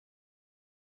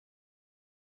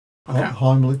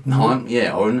Heimlich.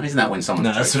 Yeah, or isn't that when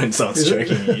someone's that's when someone's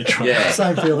choking you. Yeah,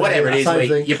 same feeling. Whatever it is, same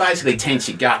thing. you basically tense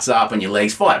your guts up and your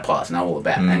legs. Fighter pilots know all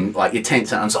about it. And like you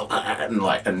tense and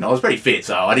I was pretty fit,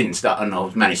 so I didn't start, and I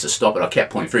managed to stop it. I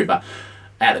kept pulling through, but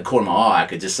out of the corner of my eye, I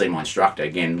could just see my instructor,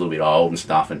 again, a little bit old and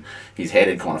stuff, and his head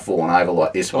had kind of fallen over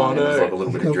like this one. There was like a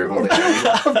little bit of dribble.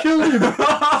 I'm killing him.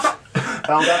 And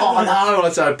I'm going, oh no,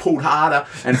 and so I pulled harder,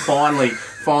 and finally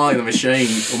the machine,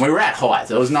 and we were at height,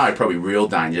 so there was no probably real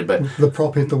danger, but The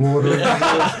prop hit the water.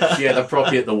 yeah, the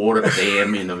prop hit the water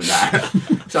dam in the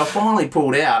So I finally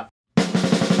pulled out.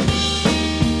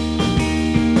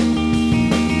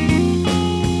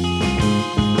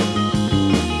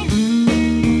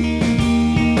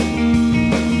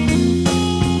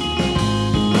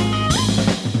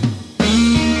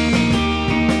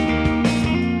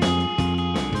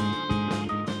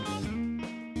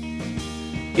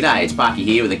 G'day, it's Bucky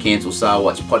here with the Cancel Sail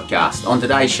Watch podcast. On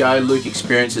today's show, Luke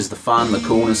experiences the fun, the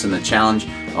coolness and the challenge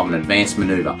of an advanced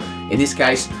manoeuvre. In this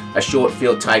case, a short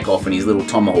field takeoff in his little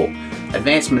Tomahawk.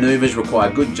 Advanced manoeuvres require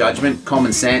good judgment,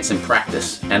 common sense and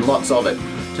practice, and lots of it.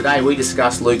 Today we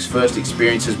discuss Luke's first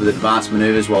experiences with advanced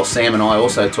manoeuvres, while Sam and I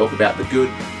also talk about the good,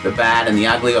 the bad and the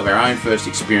ugly of our own first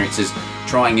experiences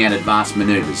trying out advanced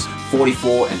manoeuvres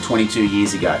 44 and 22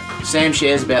 years ago. Sam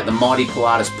shares about the mighty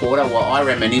Pilatus Porter, while I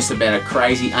reminisce about a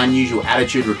crazy, unusual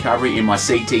attitude recovery in my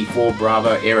CT4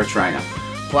 Bravo Aerotrainer.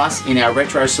 Plus, in our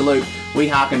retro salute, we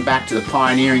harken back to the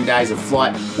pioneering days of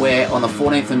flight where, on the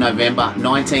 14th of November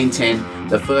 1910,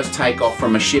 the first takeoff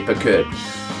from a ship occurred.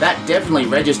 That definitely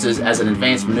registers as an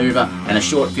advanced manoeuvre and a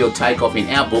short field takeoff in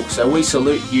our book, so we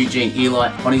salute Eugene Eli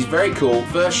on his very cool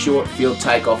first short field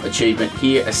takeoff achievement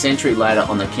here a century later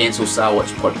on the Cancel Sail Watch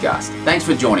podcast. Thanks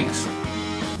for joining us.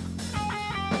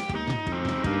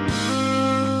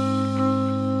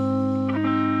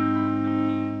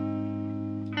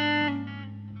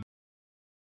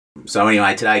 So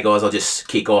anyway, today guys, I'll just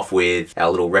kick off with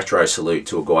our little retro salute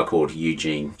to a guy called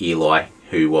Eugene Eli,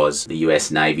 who was the US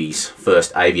Navy's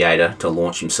first aviator to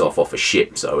launch himself off a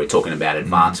ship. So we're talking about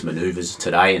advanced manoeuvres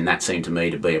today, and that seemed to me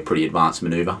to be a pretty advanced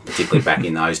manoeuvre, particularly back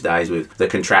in those days with the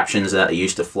contraptions that they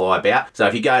used to fly about. So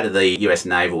if you go to the US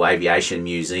Naval Aviation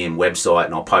Museum website,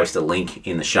 and I'll post a link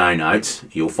in the show notes,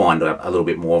 you'll find a little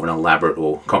bit more of an elaborate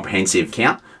or comprehensive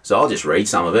account. So I'll just read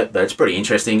some of it, but it's pretty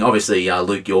interesting. Obviously,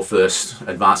 Luke, your first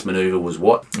advanced manoeuvre was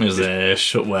what? It was a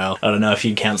short, well, I don't know if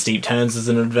you'd count steep turns as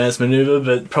an advanced manoeuvre,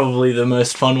 but probably the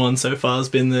most fun one so far has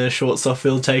been the short soft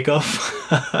field takeoff.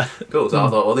 Cool. So I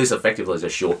thought, well, this effectively is a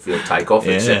short field takeoff,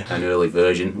 except an early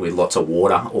version with lots of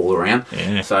water all around.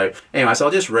 Yeah. So anyway, so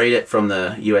I'll just read it from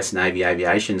the US Navy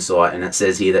aviation site, and it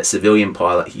says here that civilian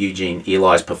pilot Eugene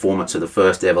Eli's performance of the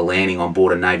first ever landing on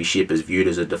board a Navy ship is viewed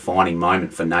as a defining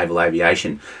moment for naval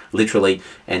aviation, literally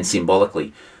and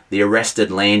symbolically. The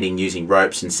arrested landing using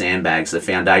ropes and sandbags, the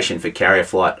foundation for carrier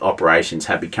flight operations,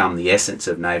 have become the essence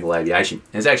of naval aviation.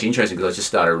 And it's actually interesting because I just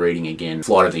started reading again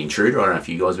Flight of the Intruder. I don't know if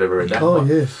you guys have ever read that. Oh,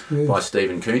 yes. By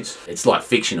Stephen Koontz. It's like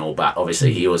fictional, but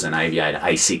obviously he was an aviator,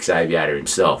 A6 aviator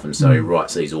himself, and so he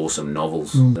writes these awesome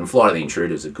novels. And Flight of the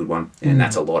Intruder is a good one, and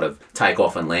that's a lot of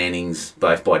takeoff and landings,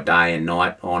 both by day and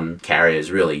night on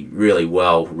carriers. Really, really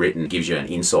well written. Gives you an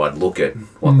inside look at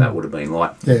what that would have been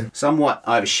like. Yeah. Somewhat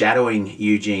overshadowing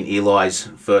Eugene Eli's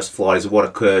first flight is what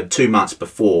occurred 2 months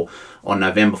before, on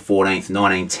November 14th,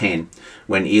 1910,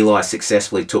 when Eli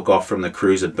successfully took off from the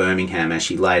cruiser Birmingham as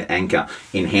she laid anchor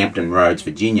in Hampton Roads,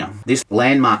 Virginia. This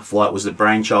landmark flight was the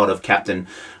brainchild of Captain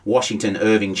Washington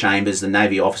Irving Chambers, the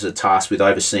Navy officer tasked with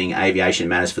overseeing aviation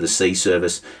matters for the Sea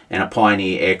Service, and a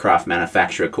pioneer aircraft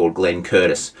manufacturer called Glenn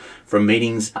Curtiss. From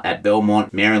meetings at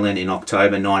Belmont, Maryland in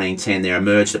October 1910, there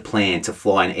emerged a plan to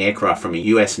fly an aircraft from a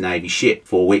US Navy ship,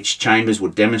 for which Chambers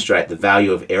would demonstrate the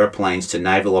value of aeroplanes to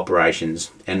naval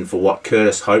operations, and for what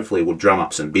Curtiss hopefully would drum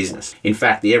up some business. In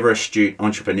fact, the ever-astute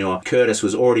entrepreneur Curtiss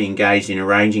was already engaged in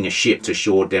arranging a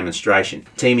ship-to-shore demonstration.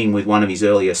 Teaming with one of his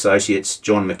early associates,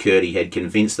 John McCurdy, had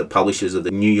convinced the publishers of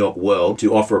the New York World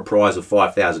to offer a prize of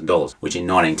 $5,000, which in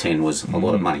 1910 was a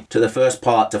lot of money, to the first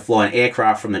pilot to fly an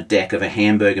aircraft from the deck of a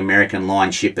Hamburg American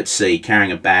line ship at sea,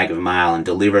 carrying a bag of mail, and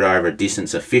deliver it over a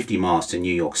distance of 50 miles to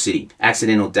New York City.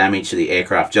 Accidental damage to the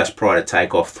aircraft just prior to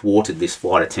takeoff thwarted this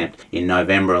flight attempt in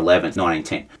November 11,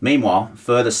 1910. Meanwhile, Meanwhile,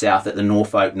 further south at the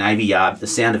Norfolk Navy Yard, the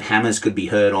sound of hammers could be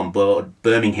heard on board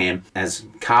Birmingham as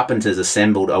carpenters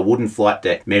assembled a wooden flight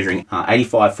deck measuring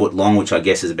 85 foot long, which I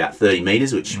guess is about 30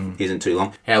 metres, which isn't too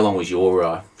long. How long was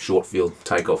your short field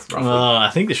takeoff, roughly? I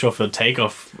think the short field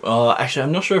takeoff, actually,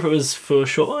 I'm not sure if it was for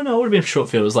short. Oh, no, it would have been short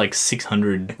field. It was like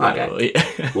 600. Okay.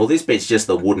 Well, this bit's just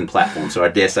the wooden platform, so I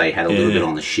dare say it had a little bit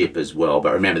on the ship as well.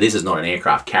 But remember, this is not an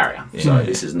aircraft carrier, so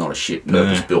this is not a ship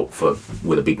purpose-built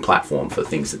with a big platform for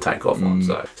things to take off on.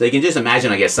 So you can just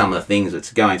imagine, I guess, some of the things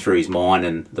that's going through his mind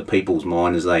and the people's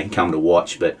mind as they come to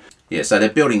watch. But yeah, so they're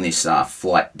building this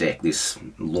flight deck, this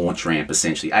launch ramp,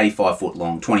 essentially 85 foot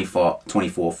long, 24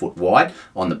 foot wide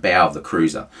on the bow of the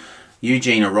cruiser.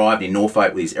 Eugene arrived in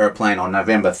Norfolk with his aeroplane on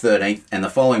November 13th, and the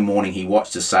following morning he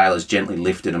watched the sailors gently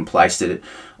lift it and placed it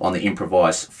on the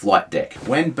improvised flight deck.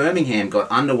 When Birmingham got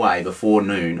underway before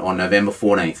noon on November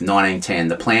 14th, 1910,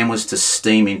 the plan was to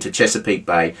steam into Chesapeake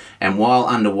Bay and while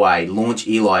underway, launch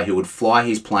Eli, who would fly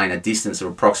his plane a distance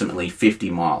of approximately 50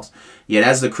 miles. Yet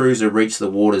as the cruiser reached the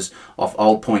waters off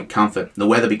Old Point Comfort, the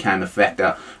weather became a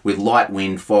factor with light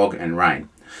wind, fog and rain.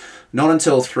 Not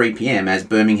until 3 p.m, as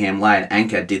Birmingham lay at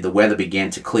anchor, did the weather begin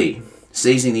to clear.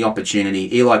 Seizing the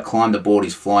opportunity, Eli climbed aboard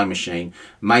his flying machine,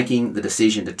 making the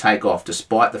decision to take off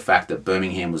despite the fact that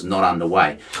Birmingham was not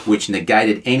underway, which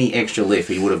negated any extra lift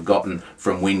he would have gotten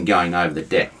from wind going over the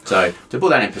deck. So, to put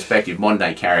that in perspective, modern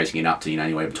day carriers get up to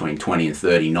anywhere between 20 and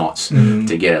 30 knots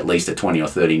to get at least a 20 or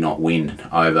 30 knot wind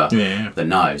over the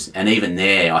nose. And even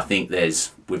there, I think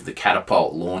there's, with the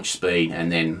catapult launch speed and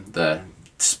then the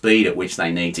speed at which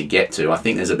they need to get to, I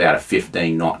think there's about a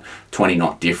 15 knot, 20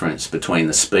 knot difference between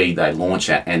the speed they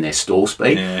launch at and their stall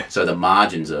speed. So the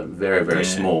margins are very, very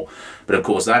small. But of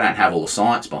course, they don't have all the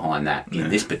science behind that in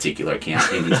this particular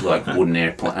account. It is like wooden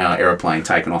aeroplane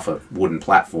taken off a wooden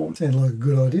platform. Sounded like a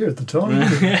good idea at the time.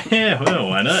 Yeah, well,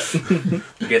 why not?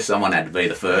 I guess someone had to be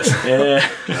the first.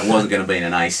 It wasn't going to be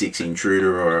an A6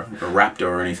 Intruder or a Raptor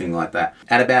or anything like that.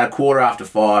 At about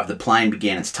 5:15, the plane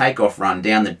began its takeoff run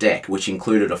down the deck, which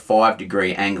included a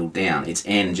 5-degree angle down, its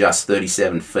end just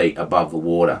 37 feet above the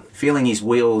water. Feeling his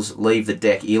wheels leave the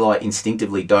deck, Eli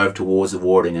instinctively dove towards the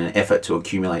water in an effort to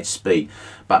accumulate speed,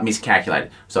 but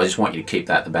miscalculated. So I just want you to keep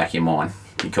that at the back of your mind,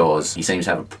 because he seems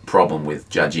to have a problem with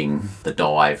judging the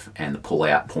dive and the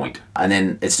pull-out point. And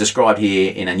then it's described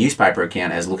here in a newspaper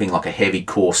account as looking like a heavy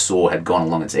coarse saw had gone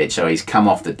along its edge. So he's come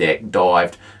off the deck,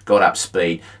 dived, got up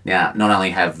speed. Now, not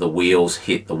only have the wheels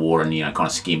hit the water and, kind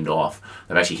of skimmed off,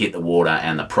 they've actually hit the water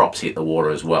and the props hit the water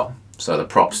as well. So the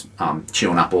props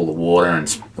chewing up all the water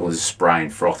and all this spray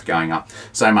and froth going up.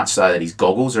 So much so that his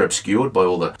goggles are obscured by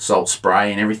all the salt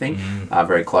spray and everything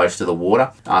very close to the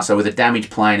water. So with a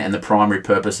damaged plane and the primary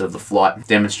purpose of the flight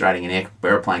demonstrating an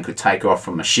aeroplane could take off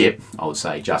from a ship, I would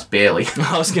say just barely.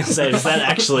 I was going to say, does that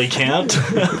actually count?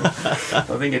 I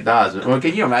think it does. Well,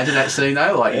 can you imagine that scene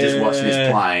though? Like you just watch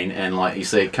this plane and like you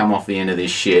see it come off the end of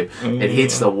this ship. It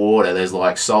hits the water. There's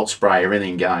like salt spray,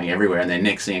 everything going everywhere. And then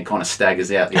next thing it kind of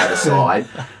staggers out the other side.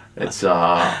 It's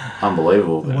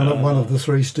unbelievable. One of the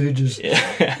Three Stooges.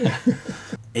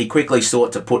 He quickly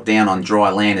sought to put down on dry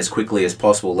land as quickly as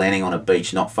possible, landing on a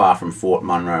beach not far from Fort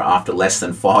Monroe after less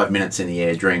than 5 minutes in the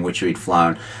air, during which he'd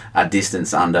flown a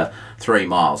distance under 3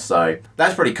 miles. So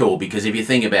that's pretty cool, because if you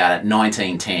think about it,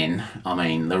 1910, I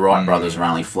mean, the Wright brothers were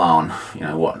only flown,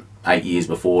 8 years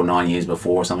before, 9 years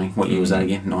before or something. What year was that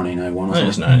again? 1901 or something? It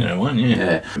was 1901,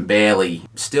 yeah. Barely,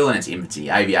 still in its infancy.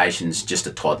 Aviation's just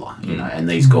a toddler, and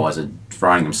these guys are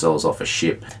throwing themselves off a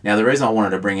ship. Now, the reason I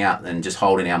wanted to bring out and just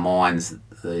hold in our minds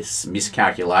this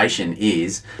miscalculation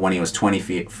is when he was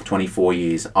 24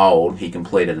 years old, he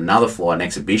completed another flight, an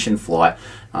exhibition flight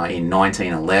in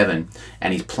 1911,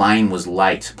 and his plane was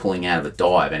late pulling out of a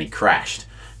dive and he crashed.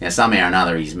 Now, somehow or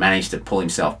another, he's managed to pull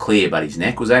himself clear, but his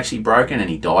neck was actually broken and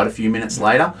he died a few minutes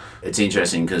later. It's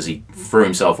interesting because he threw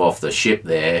himself off the ship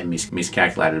there,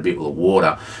 miscalculated a bit with the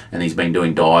water, and he's been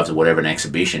doing dives or whatever, an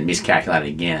exhibition, miscalculated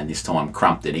again, and this time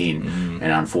crumped it in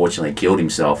and unfortunately killed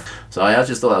himself. So I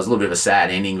just thought that was a little bit of a sad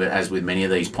ending, but as with many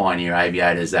of these pioneer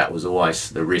aviators, that was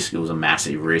always the risk. It was a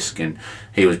massive risk, and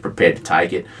he was prepared to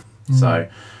take it. So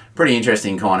pretty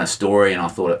interesting kind of story, and I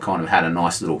thought it kind of had a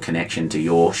nice little connection to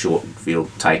your short field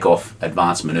takeoff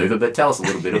advanced manoeuvre. But tell us a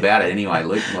little bit about it anyway,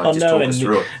 Luke. Talk us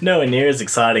through it. Nowhere near as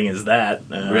exciting as that.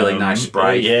 Really, no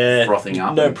spray frothing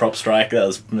up. No prop strike. That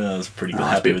was pretty good.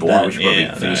 Happy with that. We should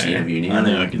probably finish the interview now. I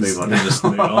know. I can just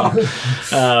move on.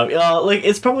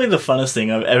 It's probably the funnest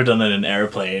thing I've ever done in an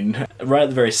aeroplane. right at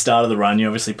the very start of the run, you're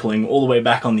obviously pulling all the way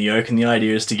back on the yoke, and the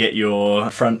idea is to get your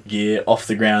front gear off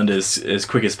the ground as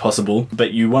quick as possible,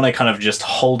 but you want to kind of just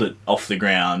hold it off the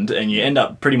ground, and you end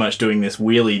up pretty much doing this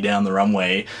wheelie down the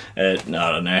runway at,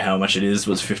 I don't know how much it is,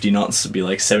 was 50 knots, it'd be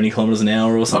like 70 kilometres an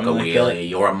hour or something like that. Like a wheelie,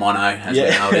 you're a mono, as we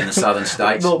know it in the southern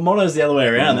states. Well, mono's the other way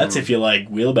around, that's if you're like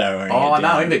wheelbarrowing Oh, it no,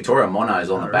 down. in Victoria, mono's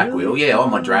on the back wheel. Yeah,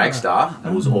 on my drag star,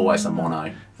 it was always a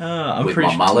mono. I'm with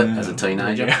pretty my mullet sure. as a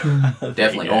teenager. There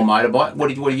Definitely. you go. Or motorbike. What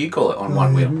do you call it on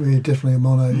one wheel? Yeah, definitely a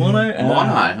mono. Mono? Yeah.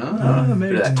 Mono.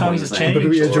 Maybe Bit of that times has Queensland But changed.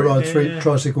 we had to ride Yeah.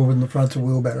 tricycle in the front of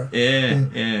wheelbarrow. Yeah.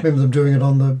 Remember them doing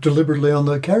it deliberately on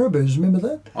the Caribous, remember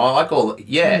that? Oh, I call it,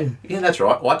 yeah, that's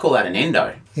right. Well, I call that an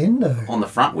endo. Endo. On the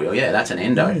front wheel, yeah, that's an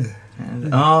endo. Yeah.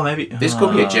 Oh, maybe. This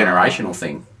could be a generational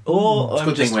thing. Or It's a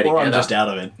good thing we're I'm together. just out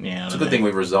of it. Yeah, It's a good thing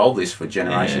we've resolved this for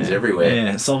generations everywhere.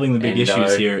 Yeah, solving the big Endo.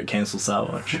 issues here at Cancel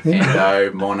Sarwatch.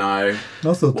 Endo, mono. I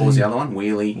thought What was the other one?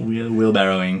 Wheelie.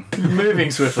 Wheelbarrowing. Moving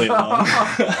swiftly along.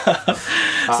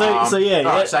 so yeah.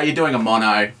 Alright, so you're doing a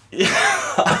mono.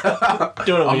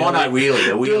 Doing A mono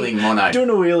wheelie, a wheeling mono. Doing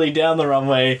a wheelie down the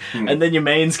runway, and then your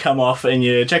mains come off, and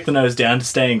you check the nose down to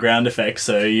stay in ground effect.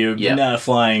 So you're now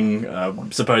flying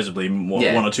supposedly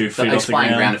 1 or 2 feet off the Explain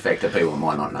ground. ground effect that people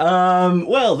might not know.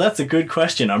 Well, that's a good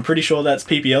question. I'm pretty sure that's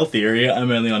PPL theory.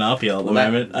 I'm only on RPL at the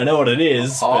moment. I know what it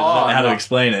is, but I don't know how to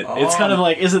explain it. It's kind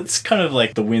of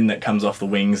like the wind that comes off the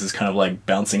wings is kind of like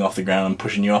bouncing off the ground and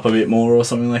pushing you up a bit more or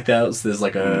something like that. So there's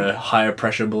like a higher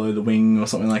pressure below the wing or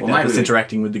something like that that's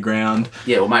interacting with the ground.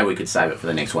 Yeah, well, maybe we could save it for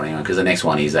the next one anyway, because the next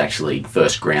one is actually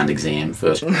first ground exam.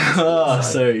 So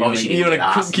obviously you didn't get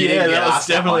asked. That was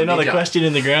definitely not a question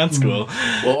in the ground school.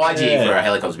 Well, IG for a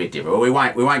helicopter's a bit different. Well,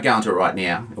 we won't go into it right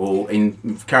now. We'll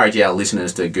encourage our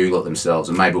listeners to Google it themselves,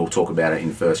 and maybe we'll talk about it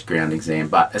in first ground exam.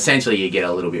 But essentially, you get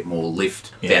a little bit more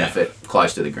lift benefit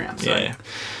close to the ground. So.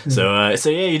 Yeah. So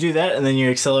you do that, and then you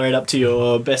accelerate up to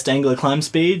your best angular climb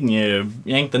speed, and you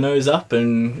yank the nose up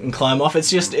and climb off.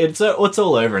 It's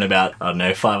all over in about, I don't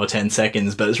know, 5 or 10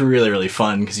 seconds, but it's really, really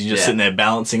fun because you're just sitting there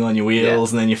balancing on your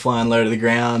wheels, and then you're flying low to the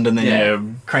ground, and then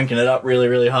you're cranking it up really,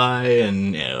 really high,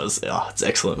 and it's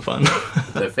excellent fun.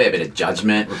 So a fair bit of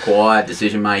judgment required,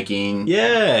 decision making.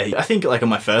 Yeah, I think like on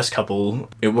my first couple,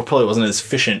 it probably wasn't as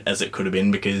efficient as it could have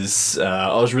been because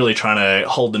I was really trying to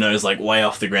hold the nose like way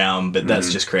off the ground, but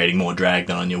that's just creating more drag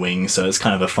than on your wings. So it's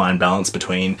kind of a fine balance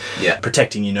between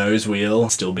protecting your nose wheel,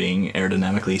 still being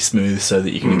aerodynamically smooth so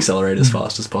that you can accelerate as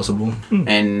fast as possible.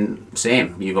 And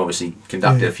Sam, you've obviously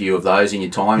conducted a few of those in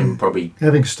your time, and probably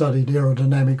having studied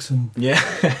aerodynamics and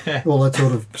all that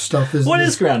sort of stuff. What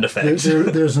is ground effect?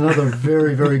 There's another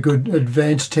very, very good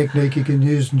advanced technique you can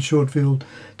use in short field.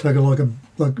 Take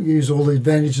use all the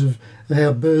advantages of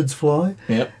how birds fly.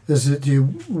 Yep. Is that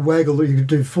you you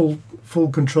do full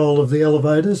control of the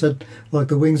elevators, like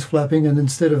the wings flapping, and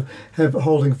instead of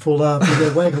holding full up, you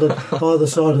go waggle it either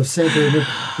side of centre, and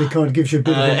it kind of gives you a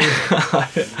bit of a...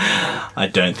 I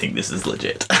don't think this is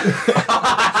legit.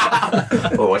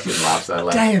 I shouldn't laugh so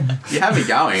loud. Damn. You have me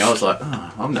going. I was like,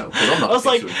 I'm not. I was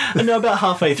like, about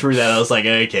halfway through that, I was like,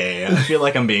 okay, I feel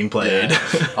like I'm being played.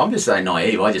 I'm just so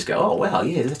naive. I just go, oh wow,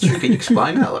 yeah, that's true. Can you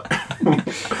explain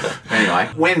that? Anyway,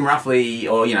 when roughly,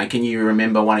 or can you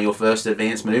remember one of your first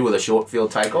advanced manoeuvre with a short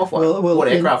field takeoff? What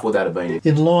aircraft would that have been?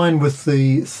 In line with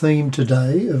the theme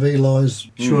today of Eli's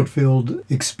short field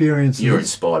experiences. You were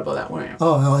inspired by that, weren't you?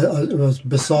 Oh, I was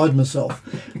beside myself.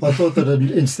 I thought that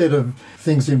instead of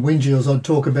things in windshields, I'd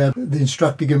talk about the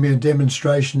instructor giving me a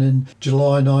demonstration in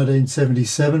July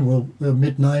 1977. We'll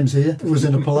omit names here. It was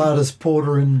in a Pilatus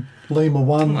Porter in Lima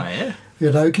 1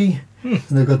 at Oki. And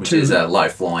they've got Which is a low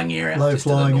flying area. Low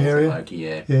flying area. Oki,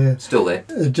 yeah. Still there.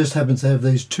 It just happens to have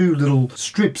these two little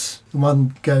strips.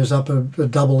 One goes up a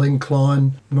double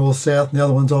incline north-south, and the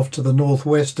other one's off to the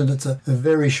northwest, and it's a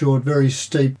very short, very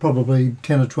steep, probably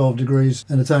 10 or 12 degrees,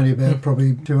 and it's only about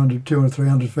probably 200 or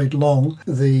 300 feet long.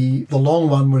 The long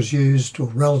one was used, or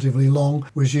relatively long,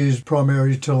 was used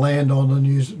primarily to land on and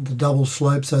use the double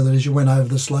slope, so that as you went over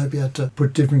the slope you had to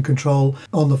put different control.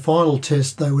 On the final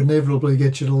test they would inevitably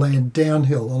get you to land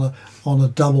downhill on a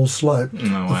double slope.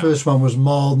 The first one was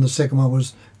mild and the second one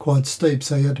was quite steep,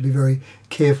 so you had to be very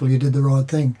careful you did the right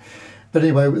thing. But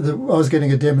anyway, I was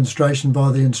getting a demonstration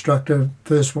by the instructor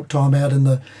first time out in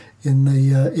the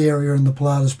area in the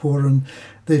Pilatus Porter, and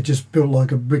they're just built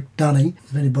like a brick dunny.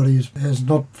 If anybody has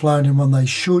not flown in one, they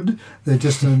should. They're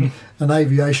just an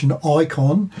aviation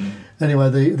icon. Anyway,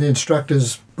 the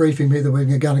instructor's briefing me that we're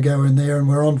going to go in there and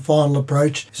we're on final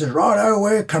approach. He says, righto,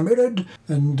 we're committed.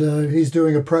 And he's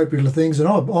doing appropriate things. And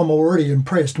I'm already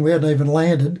impressed, and we hadn't even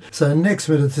landed. So next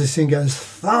minute, this thing goes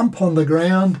thump on the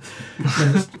ground.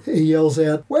 And he yells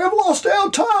out, "We've lost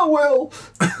our tail wheel."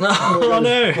 Oh,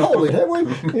 no. Hold it, have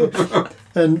we? Yeah.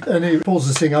 And he pulls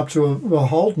this thing up to a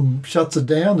halt and shuts it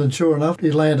down, and sure enough,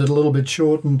 he landed a little bit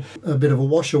short, and a bit of a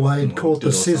wash away had caught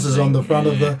the scissors on the front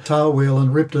of the tail wheel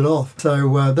and ripped it off.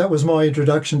 So that was my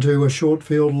introduction to a short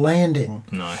field landing.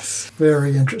 Nice.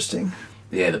 Very interesting.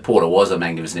 Yeah, the Porter was a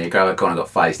magnificent aircraft. It kind of got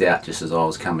phased out just as I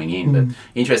was coming in. But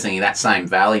interestingly, that same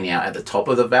valley now, at the top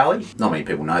of the valley, not many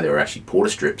people know there are actually Porter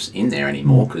strips in there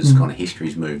anymore because kind of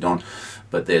history's moved on.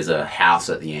 But there's a house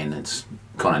at the end that's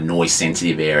kind of noise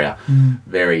sensitive area.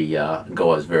 Very guy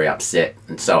was very upset,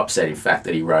 and so upset in fact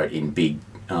that he wrote in big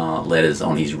letters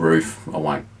on his roof. I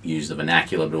won't use the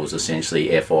vernacular, but it was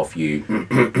essentially "F off you."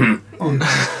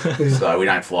 So we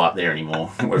don't fly up there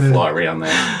anymore. We fly around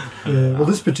there. Yeah. Well,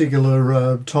 this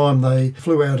particular time they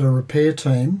flew out a repair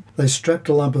team. They strapped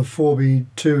a lump of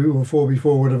 4B2 or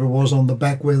 4B4, whatever it was, on the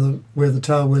back where the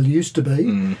tail wheel used to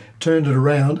be, turned it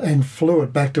around and flew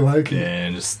it back to Oakey. Yeah,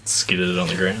 and just skidded it on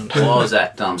the ground. Well, I was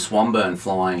at Swanbourne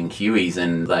flying Hueys,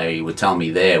 and they would tell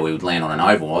me there we would land on an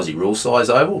oval, Aussie rule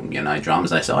size oval, drums.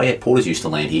 They say, "Oh yeah, Porters used to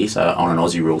land here, so on an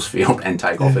Aussie rules field and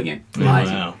take off again."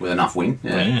 Amazing. Wow. With enough wind.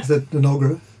 Yeah. Is that the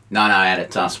Nogra? No, out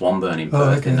at Swanbourne in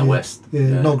Perth in the west.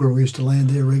 Yeah, Nogra, we used to land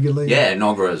there regularly. Yeah,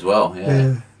 Nogra as well.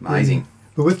 Yeah. Amazing. Yeah.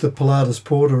 But with the Pilatus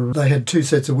Porter, they had two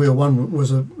sets of wheel. One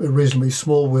was a reasonably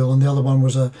small wheel, and the other one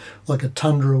was like a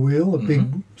Tundra wheel, a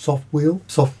big soft wheel,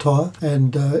 soft tyre.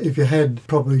 And if you had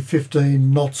probably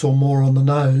 15 knots or more on the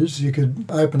nose, you could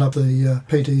open up the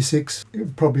PT6,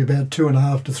 probably about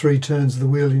 2.5 to 3 turns of the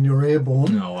wheel in your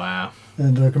airborne. Oh, wow.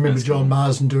 And I can remember John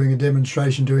Marsden doing a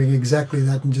demonstration doing exactly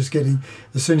that, and just getting,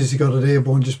 as soon as he got it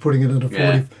airborne, just putting it at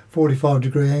a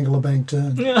 45-degree angle of bank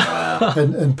turn.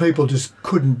 And people just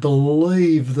couldn't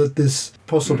believe that this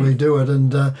possibly do it.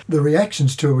 And the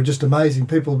reactions to it were just amazing.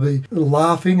 People would be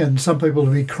laughing, and some people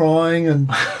would be crying, and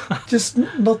just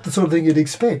not the sort of thing you'd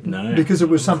expect. No. Because it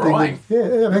was something Crying.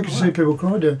 I actually see people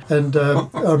cry to. And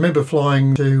I remember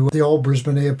flying to the old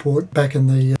Brisbane airport back in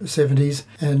the 70s,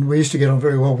 and we used to get on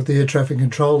very well with the air traffic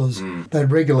controllers.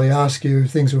 They'd regularly ask you,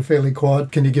 if things were fairly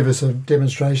quiet, can you give us a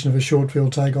demonstration of a short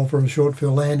field takeoff or a short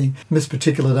field landing? And this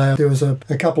particular day, there was a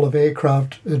couple of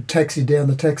aircraft taxied down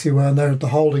the taxiway, and they're at the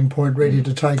holding point ready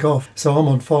to take off. So I'm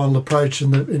on final approach,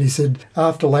 and he said,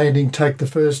 after landing, take the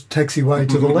first taxiway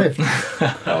to the left.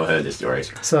 I heard the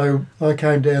stories. So I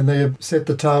came down there, set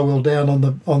the tail wheel down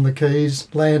on the keys,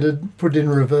 landed, put it in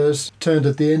reverse, turned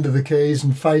at the end of the keys,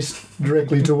 and faced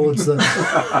directly towards the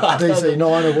DC-9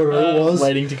 or whatever it was.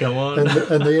 Waiting to come on. And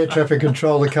the air traffic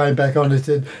controller came back on and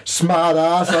said, "Smart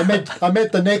ass, I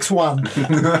meant the next one."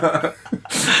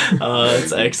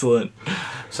 That's excellent.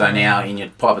 So now in your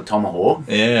Piper Tomahawk,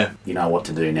 Yeah. you know what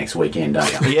to do next weekend,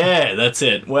 don't you? Yeah, that's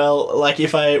it. Well, like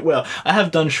I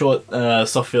have done short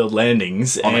soft field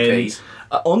landings. On the keys?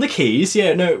 On the keys,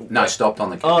 yeah, no. No, stopped on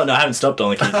the keys. Oh, no, I haven't stopped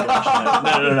on the keys.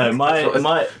 Gosh,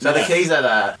 no. So the keys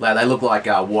are they look like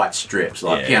white strips,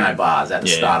 like piano bars at the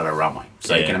start of the runway.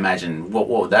 So you can imagine, what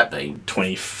would that be?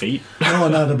 20 feet? Oh,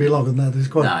 no, it'd be longer than that. There's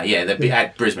quite... No, they'd be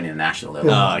at Brisbane International level.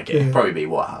 Oh, okay. Yeah. Probably be,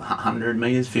 100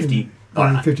 metres, 50? I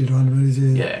don't know. 50 to 100 metres,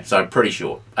 yeah. Yeah, so pretty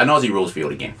short. An Aussie rules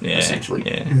field again, essentially.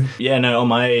 Yeah, no, on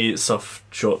my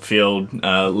short field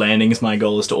landings, my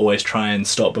goal is to always try and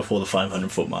stop before the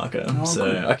 500-foot marker.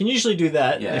 So I can usually do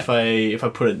that if I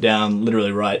put it down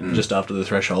literally right just after the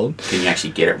threshold. Can you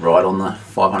actually get it right on the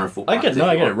 500-foot marker?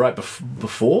 I get it right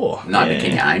before. No, but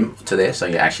can you aim to there so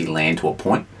you actually land to a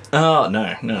point? Oh, no.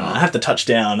 I have to touch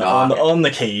down on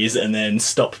the keys and then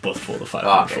stop before the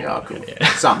 500. Cool.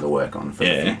 Yeah. Something to work on for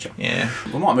the future. Yeah.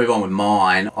 We might move on with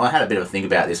mine. I had a bit of a think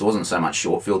about this. It wasn't so much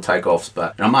short field takeoffs,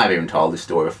 but and I may have even told this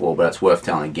story before, but it's worth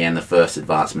telling again. The first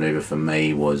advanced manoeuvre for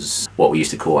me was what we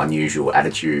used to call unusual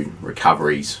attitude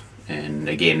recoveries. And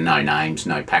again, no names,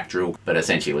 no pack drill, but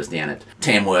essentially it was down at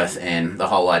Tamworth, and the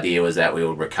whole idea was that we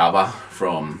would recover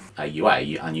from a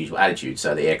UA, unusual attitude.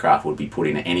 So the aircraft would be put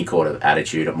in any kind of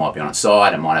attitude. It might be on its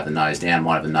side, it might have the nose down, it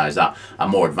might have the nose up. A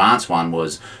more advanced one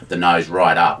was the nose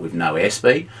right up with no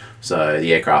airspeed. So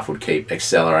the aircraft would keep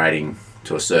accelerating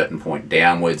to a certain point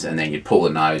downwards, and then you'd pull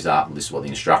the nose up. This is what the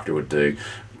instructor would do.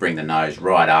 Bring the nose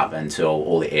right up until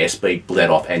all the airspeed bled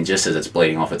off, and just as it's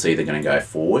bleeding off, it's either going to go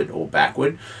forward or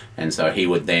backward. And so he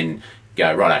would then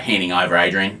go, right, handing over,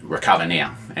 Adrian, recover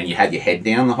now. And you had your head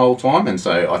down the whole time. And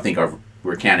so I think I've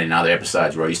recounted in other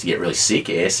episodes where I used to get really sick,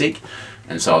 air sick.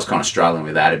 And so I was kind of struggling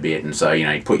with that a bit. And so,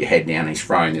 you put your head down and he's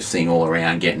throwing this thing all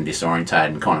around, getting disorientated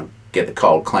and kind of get the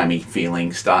cold, clammy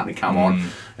feeling starting to come on,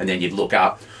 and then you'd look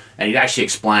up. And he'd actually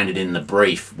explained it in the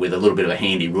brief with a little bit of a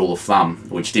handy rule of thumb,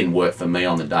 which didn't work for me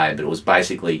on the day, but it was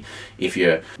basically if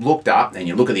you looked up and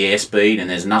you look at the airspeed and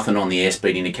there's nothing on the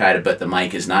airspeed indicator but the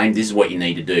maker's name, this is what you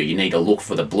need to do. You need to look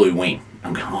for the blue wing.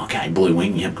 I'm going, okay, blue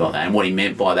wing, you've got that. And what he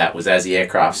meant by that was as the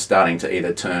aircraft's starting to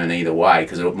either turn either way,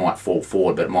 because it might fall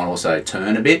forward but it might also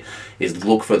turn a bit, is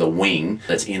look for the wing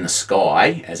that's in the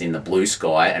sky, as in the blue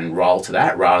sky, and roll to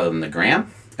that rather than the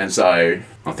ground. And so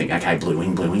I think, okay, blue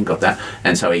wing, got that.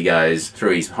 And so he goes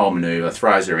through his whole manoeuvre,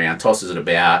 throws it around, tosses it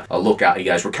about. I look up, he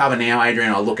goes, recover now,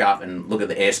 Adrian. I look up and look at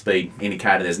the airspeed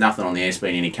indicator. There's nothing on the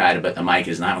airspeed indicator but the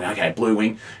maker's name. I go, okay, blue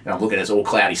wing. And I'm looking at it's all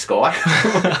cloudy sky.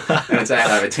 And it's out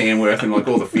over Tamworth, and like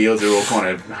all the fields are all kind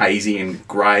of hazy and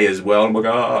grey as well. And I'm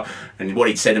like, oh. And what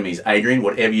he'd said to me is, Adrian,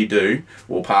 whatever you do,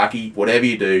 or Parky, whatever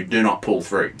you do not pull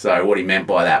through. So what he meant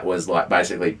by that was like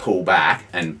basically pull back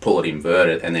and pull it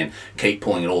inverted and then keep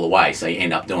pulling it all the way. So you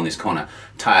end up doing this kind of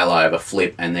tail over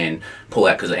flip and then pull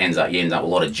out, because you end up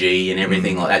with a lot of G and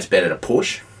everything like that's better to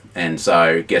push. And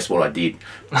so guess what I did?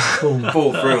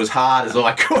 Pull through as hard as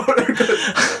I could.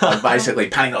 I basically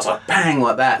panicked. I was like bang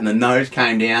like that, and the nose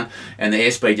came down and the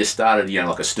airspeed just started,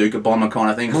 like a Stuka bomber kind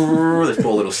of thing. This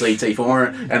poor little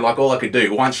CT4, and like all I could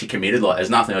do once you committed, like there's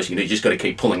nothing else you can do. You just got to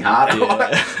keep pulling harder.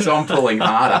 Yeah. So I'm pulling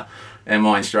harder, and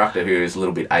my instructor, who was a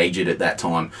little bit aged at that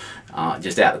time,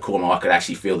 just out the corner, I could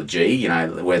actually feel the G,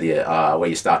 where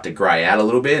you start to grey out a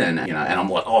little bit, and and I'm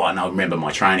like, oh, I remember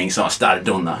my training, so I started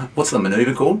doing what's the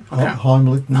manoeuvre called?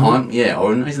 Heimlich. Yeah,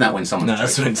 or isn't that when someone's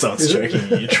that's when someone's stroking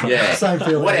you. Yeah, same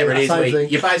feeling. Whatever it is, same thing.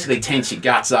 you basically tense your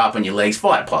guts up and your legs.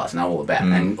 Fighter pilots know all about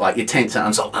it, and like you tense it,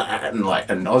 and so and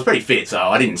I was pretty fit, so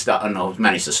I didn't start, and I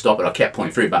managed to stop it. I kept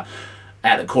pulling through, but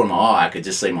out of the corner of my eye, I could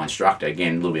just see my instructor,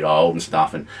 again, a little bit old and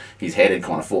stuff, and his head had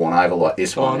kind of fallen over like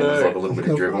this one. No. There was like a little bit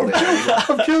of dribble there.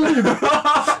 I'm killing him.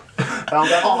 And I'm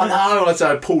going, oh no, and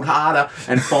so I pulled harder,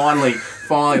 and finally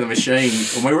the machine,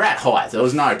 and we were at height, there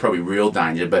was no probably real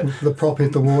danger, but The prop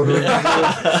hit the water.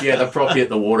 yeah, the prop hit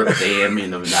the water dam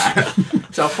in the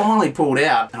So I finally pulled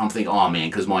out, and I'm thinking, oh man,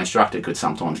 because my instructor could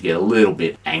sometimes get a little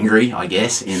bit angry, I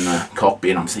guess, in the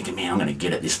cockpit. I'm thinking, man, I'm going to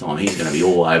get it this time. He's going to be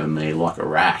all over me like a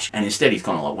rash. And instead he's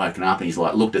kind of like woken up, and he's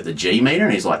like looked at the G meter,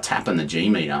 and he's like tapping the G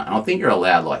meter. And I think you're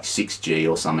allowed like 6G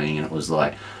or something, and it was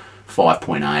like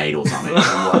 5.8 or something. And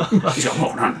I'm like, he's like,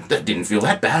 oh no, that didn't feel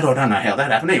that bad. I don't know how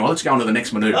that happened. Anyway, let's go on to the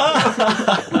next manoeuvre.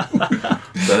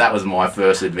 So that was my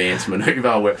first advanced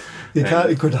manoeuvre. He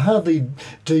could hardly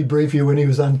debrief you when he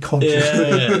was unconscious.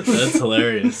 Yeah, that's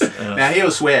hilarious. Now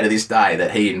he'll swear to this day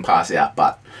that he didn't pass out,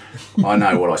 but I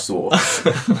know what I saw.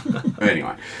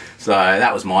 Anyway, so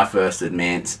that was my first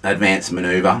advanced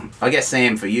manoeuvre. I guess,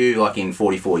 Sam, for you, like in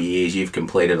 44 years, you've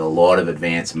completed a lot of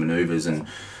advanced manoeuvres, and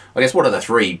I guess what are the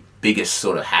three biggest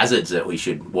sort of hazards that we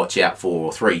should watch out for,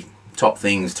 or three top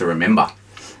things to remember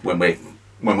when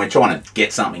we're trying to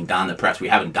get something done that perhaps we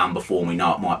haven't done before, and we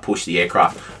know it might push the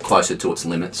aircraft closer to its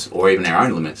limits or even our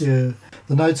own limits? Yeah.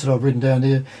 The notes that I've written down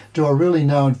here, do I really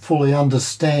know and fully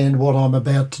understand what I'm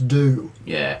about to do?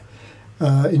 Yeah.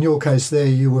 In your case there,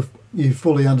 you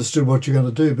fully understood what you're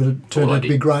going to do, but it turned out to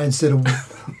be grey instead of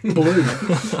blue.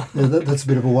 Yeah, that's a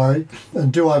bit of a worry.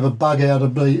 And do I have a bug out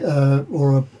of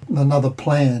another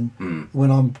plan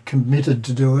when I'm committed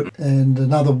to do it? And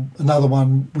another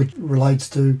one which relates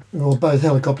to both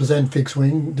helicopters and fixed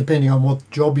wing, depending on what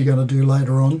job you're going to do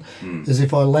later on, is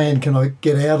if I land, can I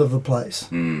get out of the place?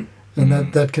 And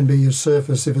that can be your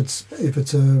surface if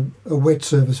it's a wet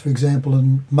surface, for example,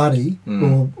 and muddy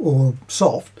or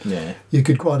soft. Yeah, you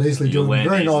could quite easily do a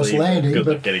very nice landing, good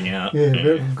but luck getting out.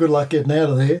 Yeah, good luck getting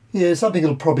out of there. Yeah, something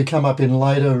that'll probably come up in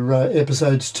later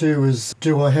episodes too is,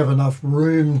 do I have enough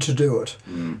room to do it?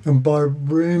 And by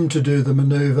room to do the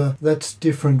manoeuvre, that's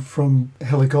different from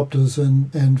helicopters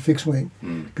and fixed wing,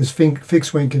 because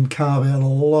fixed wing can carve out a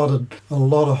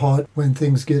lot of height when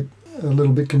things get a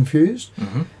little bit confused,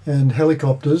 and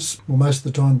helicopters, well, most of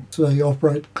the time they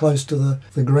operate close to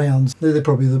the grounds. They're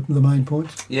probably the main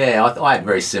points. Yeah, I had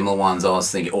very similar ones. I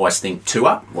always think two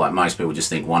up, like most people just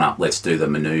think one up, let's do the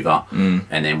manoeuvre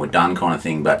and then we're done kind of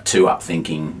thing, but two up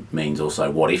thinking means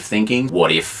also what if thinking.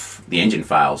 What if the engine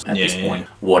fails at this point?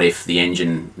 What if the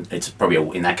engine, it's probably,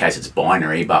 in that case it's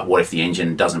binary, but what if the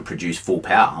engine doesn't produce full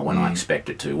power when I expect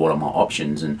it to? What are my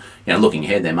options? And looking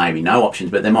ahead, there may be no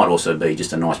options, but there might also be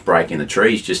just a nice break in the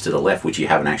trees just to the left, which you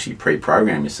haven't actually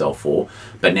pre-programmed yourself for,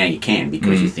 but now you can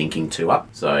because you're thinking two up.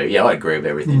 So yeah, I agree with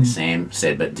everything Sam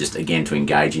said, but just again to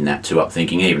engage in that two up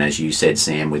thinking, even as you said,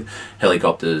 Sam, with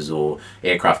helicopters or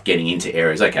aircraft getting into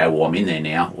areas, okay, well I'm in there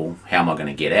now, well how am I going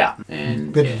to get out?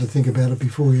 And better to think about it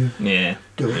before you Yeah.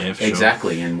 do it. Yeah, for sure.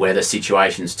 Exactly, and weather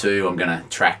situations too. I'm going to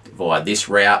track via this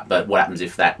route, but what happens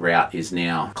if that route is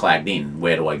now clagged in?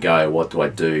 Where do I go? What do I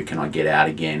do? Can I get out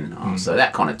again? So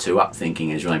that kind of two-up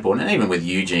thinking is really important. And even with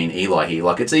Eugene Eli here,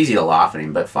 like, it's easy to laugh at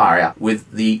him, but far out.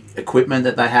 With the equipment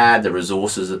that they had, the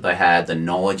resources that they had, the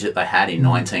knowledge that they had in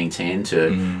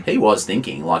 1910, he was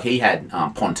thinking. Like, he had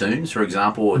pontoons, for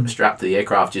example, strapped to the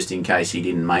aircraft just in case he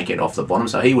didn't make it off the bottom.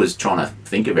 So he was trying to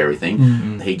think of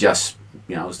everything. He just...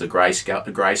 it was the grey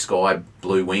sky,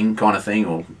 blue wing kind of thing,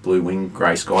 or blue wing,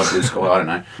 grey sky, blue sky, I don't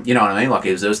know. You know what I mean? Like,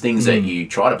 there was things that you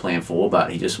try to plan for,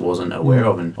 but he just wasn't aware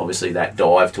of. And obviously that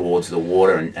dive towards the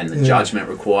water and the judgment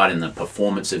required and the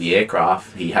performance of the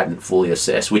aircraft, he hadn't fully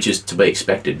assessed, which is to be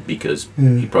expected because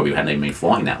he probably hadn't even been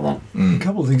flying that long. A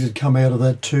couple of things that come out of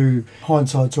that too.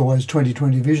 Hindsight's always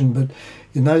 20/20 vision, but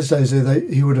in those days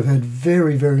he would have had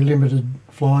very, very limited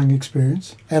flying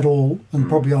experience at all, and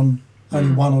probably on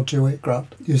only one or two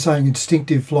aircraft. You're saying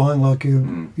instinctive flying, like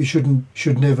you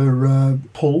should never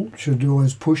pull, should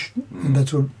always push, and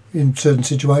that's what in certain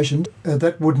situations.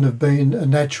 That wouldn't have been a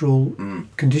natural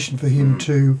condition for him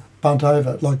to bunt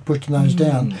over, like push the nose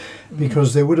down,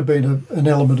 because there would have been an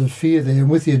element of fear there. And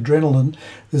with the adrenaline,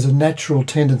 there's a natural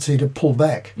tendency to pull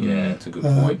back. Yeah, that's a good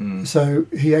point. So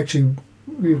he actually...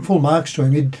 full marks to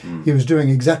him. He was doing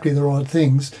exactly the right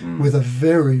things with a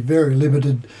very, very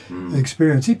limited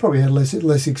experience. He probably had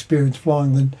less experience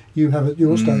flying than you have at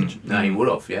your stage. No, he would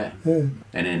have, yeah. And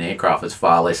in an aircraft, it's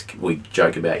far less... We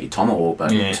joke about your Tomahawk,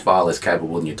 but it's far less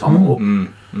capable than your Tomahawk.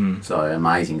 So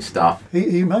amazing stuff.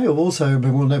 He may have also,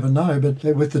 but we'll never know, but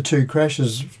with the two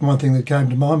crashes, one thing that came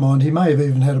to my mind, he may have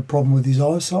even had a problem with his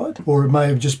eyesight, or it may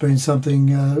have just been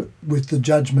something with the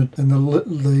judgment and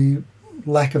the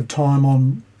lack of time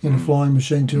in a flying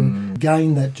machine to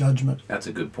gain that judgment. That's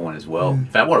a good point as well. In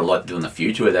fact, what I'd like to do in the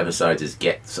future with episodes is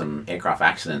get some aircraft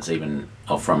accidents even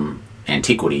from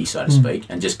antiquity, so to speak,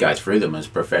 and just go through them as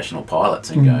professional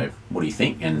pilots and go, what do you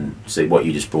think? And see what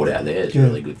you just brought out there is a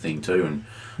really good thing too. And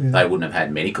they wouldn't have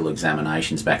had medical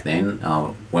examinations back then.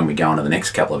 When we go into the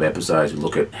next couple of episodes, we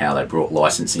look at how they brought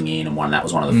licensing in, and that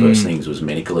was one of the first things was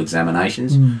medical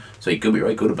examinations. So he could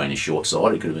have been a short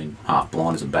sighted, he could have been half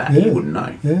blind as a bat. You wouldn't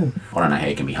know. I don't know how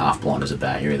you can be half blind as a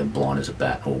bat. You're either blind as a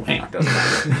bat or anyway, it doesn't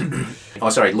matter. Oh,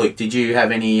 sorry, Luke, did you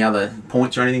have any other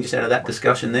points or anything just out of that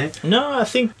discussion there? No, I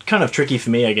think kind of tricky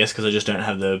for me, I guess, because I just don't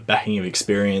have the backing of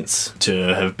experience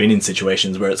to have been in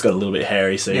situations where it's got a little bit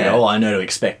hairy, so you go, I know to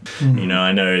expect.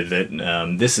 I know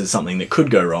that this is something that could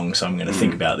go wrong, so I'm going to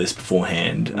think about this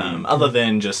beforehand. Other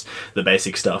than just the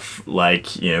basic stuff, like,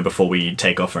 before we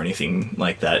take off or anything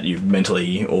like that, you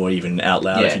mentally, or even out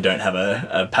loud, if you don't have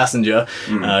a passenger,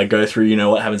 go through,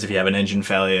 what happens if you have an engine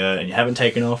failure and you haven't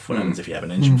taken off, what happens if you have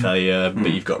an engine failure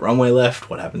but you've got runway left,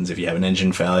 what happens if you have an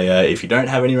engine failure if you don't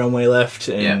have any runway left,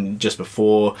 and just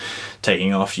before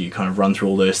taking off you kind of run through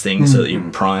all those things so that you're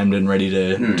primed and ready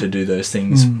to do those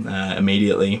things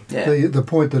immediately. The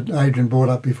point that Adrian brought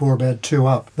up before about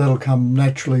 2-up, that'll come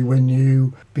naturally when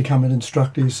you become an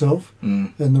instructor yourself,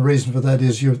 and the reason for that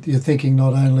is you're thinking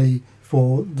not only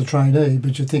for the trainee,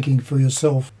 but you're thinking for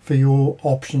yourself, for your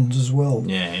options as well.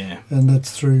 And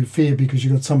that's through fear, because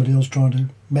you've got somebody else trying to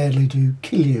madly to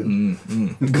kill you.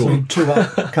 So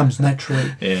 2-up comes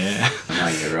naturally.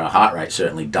 Your heart rate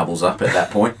certainly doubles up at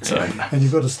that point. So and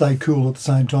you've got to stay cool at the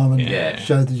same time and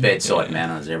show that bedside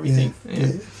manners, everything.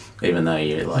 Even though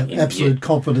you're like... absolute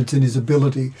confidence in his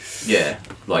ability.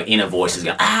 Like inner voices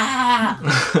going,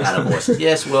 outer voices.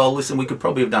 Yes, well, listen, we could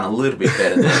probably have done a little bit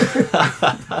better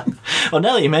there. Well,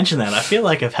 now that you mention that, I feel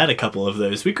like I've had a couple of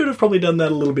those. We could have probably done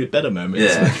that a little bit better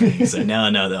moments. So now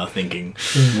I know they're thinking.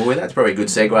 Well, that's probably a good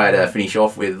segue to finish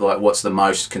off with, like, what's the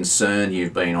most concerned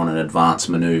you've been on an advanced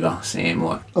manoeuvre, Sam?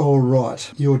 Like, all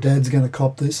right, your dad's going to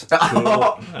cop this.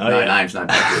 No names, no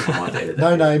pack.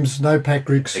 No names, no pack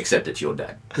ricks. Except it's your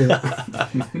dad.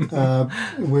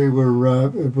 We were.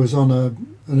 It was on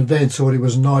an advanced sort. It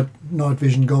was night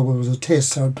vision goggle. It was a test,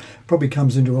 so it probably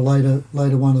comes into a later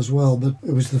one as well. But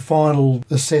it was the final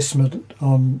assessment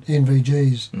on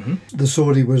NVGs. The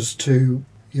sortie was you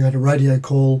had a radio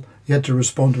call. You had to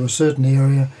respond to a certain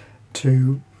area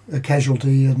to a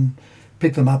casualty and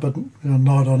pick them up at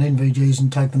night on NVGs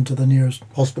and take them to the nearest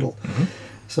hospital.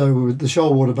 So we were at the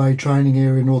Shoalwater Bay training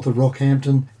area north of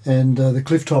Rockhampton, and the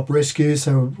Clifftop Rescue.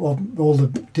 So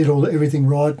did everything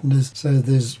right, and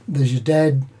there's your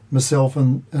dad, myself,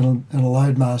 and a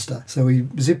loadmaster. So we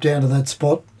zipped down to that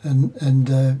spot,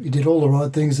 and he did all the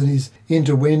right things, and he's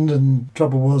into wind, and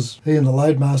trouble was he and the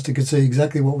loadmaster could see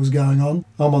exactly what was going on.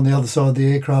 I'm on the other side of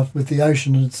the aircraft with the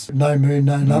ocean, and it's no moon,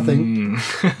 no nothing.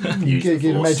 You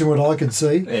can imagine what I could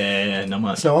see. Yeah, not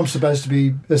much. So I'm supposed to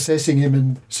be assessing him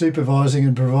and supervising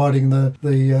and providing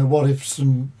the what ifs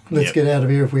and let's get out of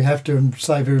here if we have to and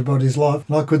save everybody's life.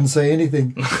 And I couldn't see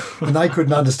anything. And they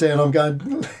couldn't understand. I'm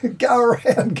going, go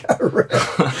around.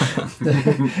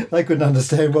 They couldn't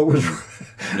understand what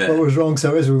was wrong.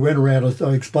 So as we went around,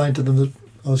 I explained to them that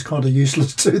I was kind of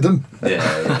useless to them.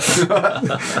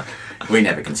 Yeah. We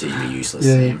never consider you useless,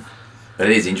 Sam. But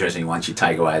it is interesting once you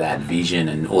take away that vision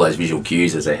and all those visual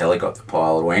cues as a helicopter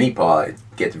pilot or any pilot,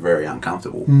 it gets very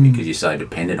uncomfortable because you're so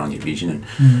dependent on your vision,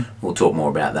 and we'll talk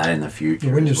more about that in the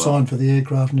future. When you're signed for the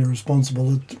aircraft and you're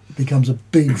responsible, it becomes a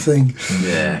big thing.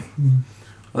 Yeah.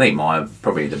 I think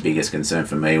probably the biggest concern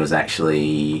for me was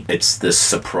actually it's the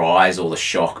surprise or the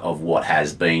shock of what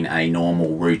has been a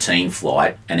normal routine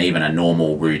flight and even a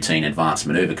normal routine advanced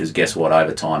manoeuvre, because guess what,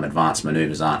 over time advanced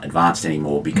manoeuvres aren't advanced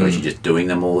anymore because you're just doing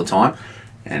them all the time.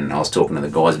 And I was talking to the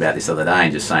guys about this the other day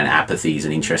and just saying apathy is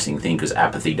an interesting thing, because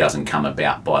apathy doesn't come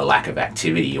about by lack of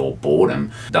activity or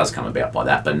boredom. It does come about by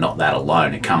that, but not that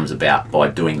alone. It comes about by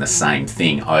doing the same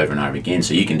thing over and over again.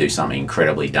 So you can do something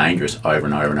incredibly dangerous over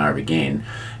and over and over again,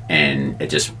 and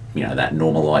it just, that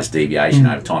normalised deviation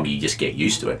over time, you just get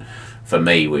used to it. For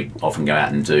me, we often go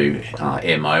out and do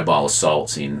air mobile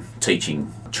assaults in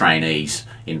teaching trainees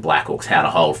in Black Hawks how to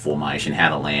hold formation, how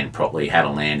to land properly, how to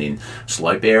land in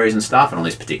slope areas and stuff. And on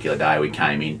this particular day we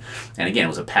came in, and again it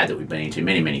was a pad that we've been into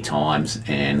many times,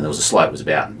 and there was a slope that was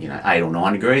about 8 or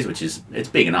 9 degrees, which is, it's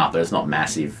big enough but it's not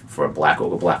massive for a Black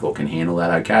Hawk. A Black Hawk can handle that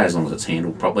okay as long as it's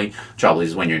handled properly. Trouble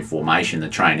is when you're in formation, the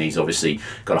trainees obviously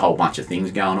got a whole bunch of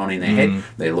things going on in their head.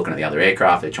 They're looking at the other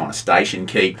aircraft, they're trying to station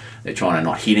keep, they're trying to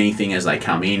not hit anything as they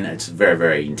come in. It's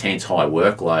very intense, high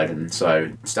workload, and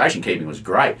so station keeping was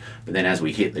great. But then as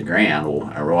we hit the ground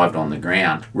or arrived on the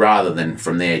ground, rather than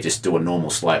from there just do a normal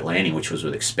slope landing, which was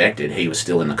expected, he was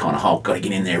still in the kind of hole, got to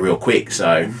get in there real quick.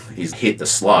 So he's hit the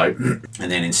slope, and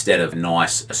then instead of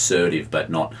nice, assertive but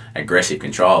not aggressive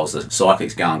controls, the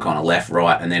cyclic's going kind of left,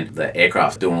 right, and then the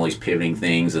aircraft's doing all these pivoting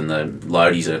things, and the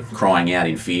loadies are crying out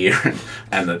in fear.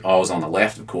 And I was on the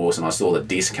left, of course, and I saw the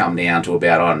disc come down to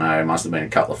about, I don't know, it must have been a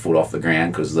couple of foot off the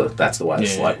ground, because that's the way the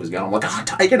slope was going. I'm like,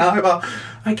 take it over.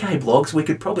 Okay, blogs, we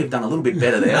could probably have done a little bit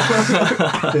better there.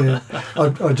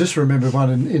 I just remember one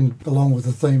in along with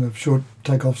the theme of short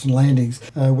takeoffs and landings.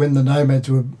 When the Nomads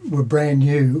were brand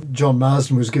new, John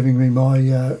Marsden was giving me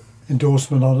my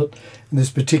endorsement on it. And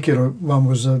this particular one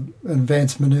was an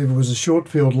advanced manoeuvre, was a short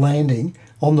field landing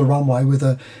on the runway with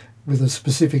a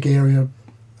specific area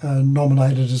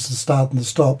nominated as the start and the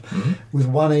stop, with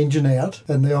one engine out,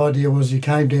 and the idea was you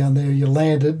came down there, you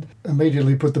landed,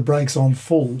 immediately put the brakes on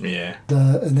full,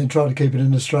 and then try to keep it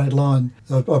in a straight line.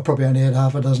 I probably only had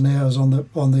half a dozen hours on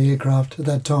the aircraft at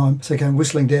that time, so I came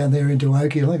whistling down there into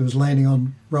Oakey. I think it was landing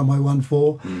on runway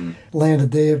 14,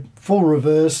 landed there, full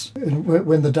reverse, and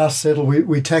when the dust settled,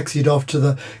 we taxied off to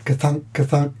the ka-thunk,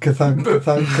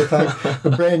 a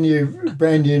brand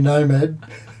new Nomad.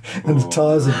 And the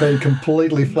tyres had been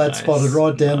completely flat spotted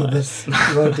right down to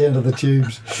the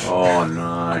tubes. Oh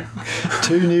no!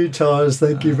 2 new tyres,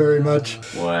 thank you very much.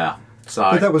 Wow!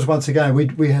 But that was, once again,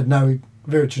 we had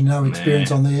virtually no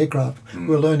experience on the aircraft. We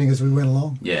were learning as we went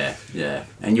along. Yeah.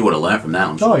 And you would have learned from that.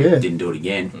 I'm sure you didn't do it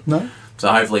again. No.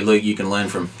 So hopefully, Luke, you can learn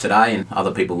from today, and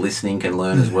other people listening can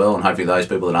learn as well, and hopefully those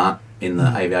people that aren't in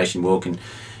the aviation world can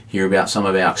hear about some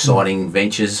of our exciting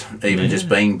ventures, even just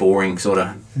being boring sort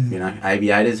of,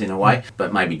 aviators in a way.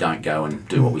 But maybe don't go and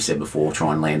do what we said before,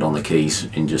 try and land on the keys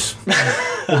and just...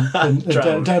 and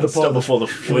don't apply before the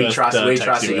we trust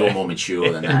that you're more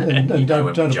mature than that. And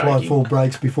don't apply full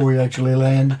brakes before you actually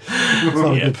land. It's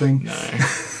not a good thing. No.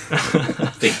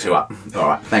 Think 2 up. All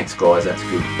right, thanks guys, that's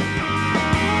good.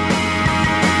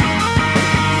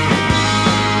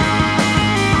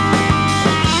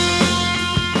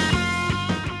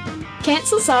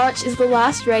 Cancel SARWatch is the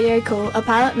last radio call a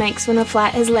pilot makes when a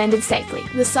flight has landed safely.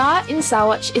 The SAR in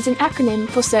SARWatch is an acronym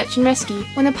for Search and Rescue.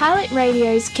 When a pilot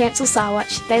radios Cancel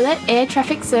SARWatch, they let air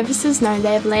traffic services know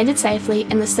they have landed safely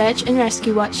and the Search and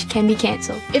Rescue watch can be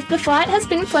cancelled. If the flight has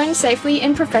been flown safely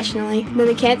and professionally, then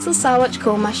a Cancel SARWatch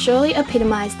call must surely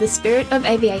epitomise the spirit of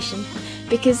aviation,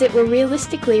 because it will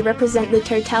realistically represent the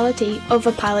totality of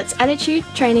a pilot's attitude,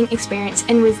 training, experience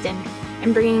and wisdom,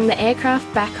 and bringing the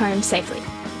aircraft back home safely.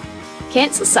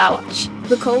 Cancel SARWatch,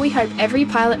 the call we hope every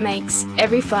pilot makes,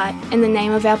 every flight, and the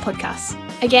name of our podcast.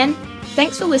 Again,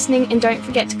 thanks for listening, and don't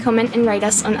forget to comment and rate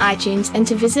us on iTunes, and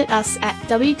to visit us at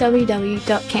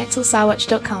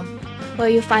www.cancelsarwatch.com. where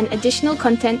you'll find additional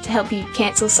content to help you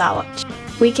cancel Sarwatch.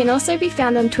 We can also be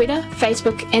found on Twitter,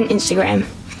 Facebook and Instagram.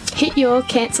 Hit your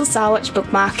Cancel Sarwatch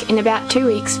bookmark in about 2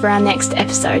 weeks for our next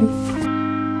episode.